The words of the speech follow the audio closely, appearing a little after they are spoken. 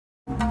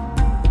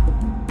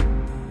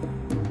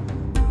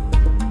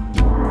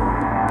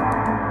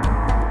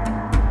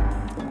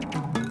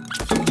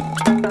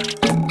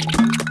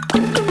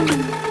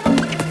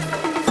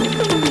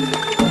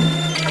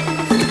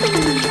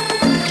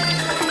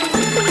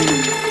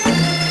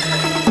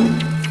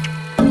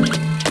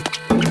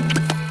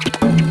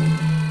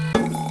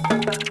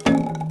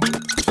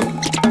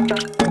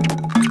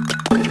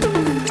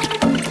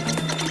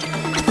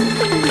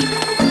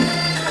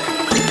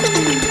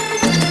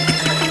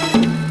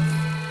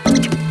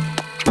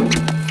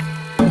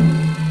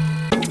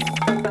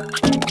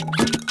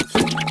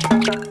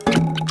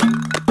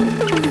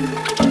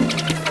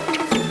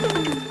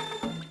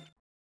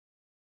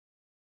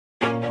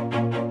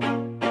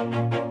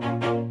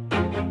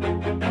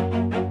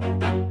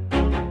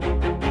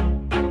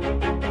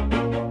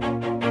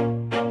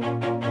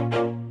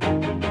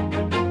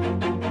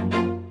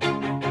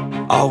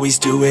Always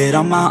do it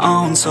on my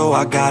own, so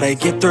I gotta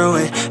get through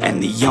it. And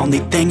the only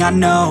thing I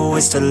know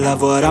is to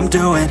love what I'm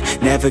doing.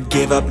 Never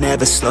give up,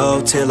 never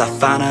slow, till I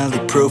finally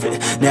prove it.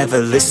 Never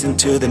listen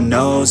to the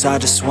no's, I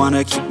just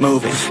wanna keep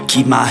moving.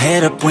 Keep my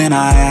head up when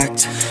I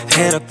act,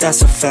 head up,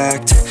 that's a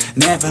fact.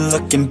 Never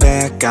looking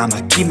back,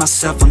 I'ma keep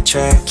myself on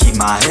track. Keep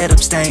my head up,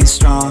 staying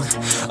strong,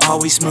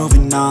 always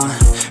moving on.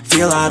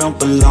 Feel I don't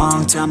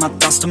belong, tell my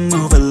thoughts to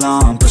move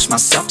along. Push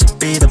myself to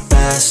be the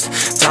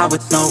best, die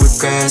with no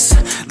regrets.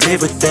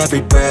 Live with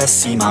every breath,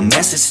 see my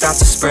message start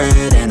to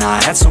spread. And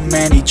I had so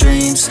many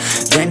dreams,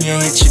 then you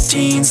hit your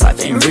teens.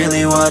 Life ain't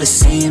really what it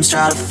seems,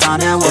 try to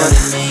find out what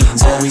it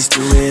means. Always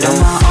do it on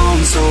my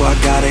own, so I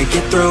gotta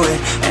get through it.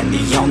 And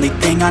the only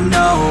thing I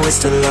know is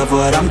to love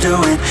what I'm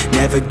doing.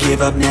 Never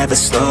give up, never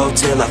slow,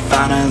 till I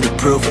finally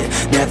prove it.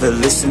 Never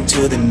listen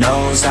to the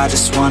no's, I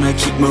just wanna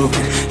keep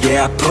moving.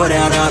 Yeah, I put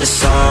out all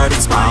this art,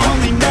 it's my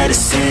only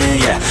medicine.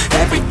 Yeah,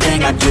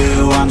 everything I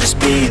do, I'm just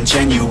being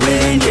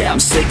genuine. Yeah, I'm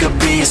sick of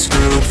being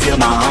screwed, feel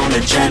my own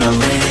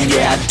adrenaline.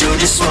 Yeah, I do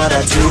just what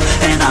I do,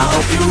 and I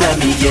hope you let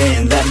me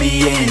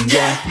in,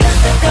 yeah.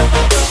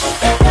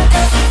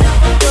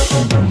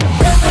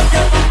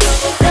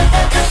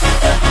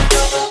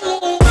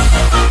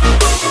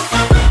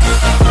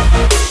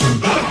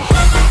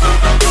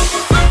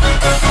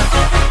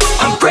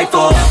 I'm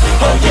grateful,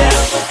 oh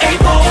yeah,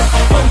 able,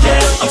 oh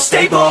yeah, I'm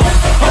stable,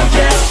 oh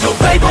yeah, no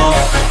label,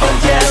 oh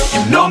yeah,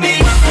 you know me,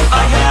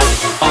 I have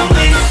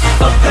only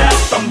a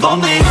path, I'm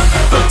lonely,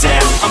 but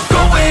damn, I'm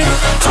going to win.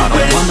 I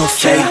don't want no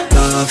fake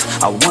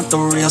love, I want the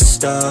real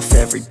stuff.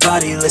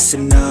 Everybody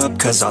listen up,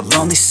 cause I'll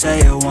only say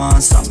it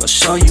once. I'm gonna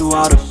show you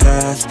all the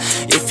path,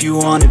 if you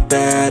want it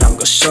bad. I'm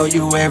gonna show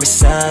you where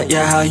it's at,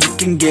 yeah, how you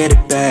can get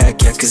it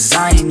back. Yeah, cause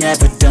I ain't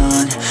never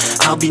done,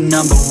 I'll be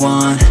number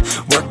one.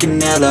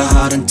 Working hella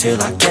hard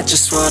until I get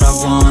just what I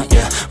want,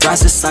 yeah.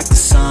 Rises like the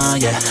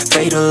sun, yeah,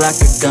 fatal like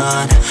a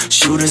gun.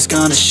 Shooter's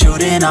gonna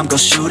shoot and I'm gonna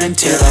shoot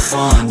until I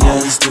won, yeah.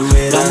 Always do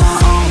it on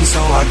my own,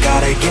 so I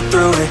gotta get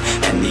through it.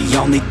 And the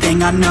only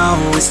thing I know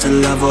is to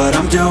love what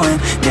I'm doing.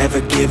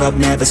 Never give up,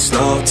 never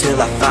slow, till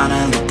I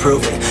finally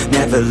prove it.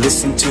 Never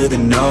listen to the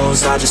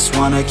no's, I just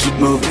wanna keep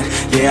moving.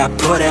 Yeah, I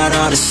put out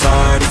all this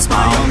art, it's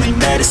my only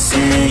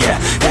medicine. Yeah,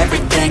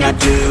 everything I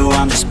do,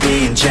 I'm just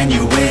being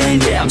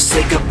genuine. Yeah, I'm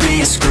sick of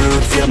being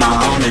screwed, feel my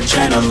own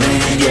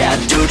adrenaline. Yeah, I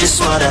do just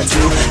what I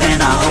do,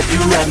 and I hope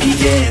you let me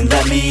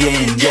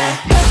in, yeah.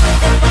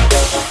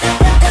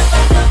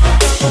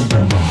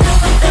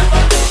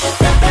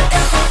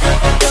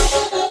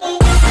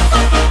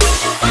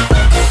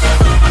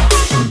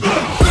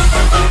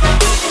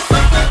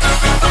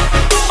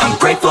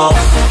 Grateful,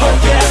 oh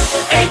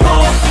yeah,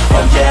 able,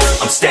 oh yeah,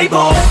 I'm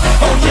stable,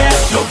 oh yeah,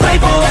 no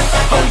label,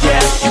 oh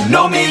yeah, you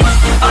know me,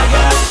 I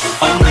have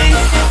only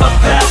a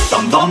path,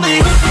 I'm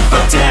lonely,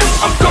 but damn,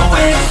 I'm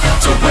going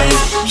to win,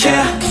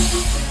 yeah.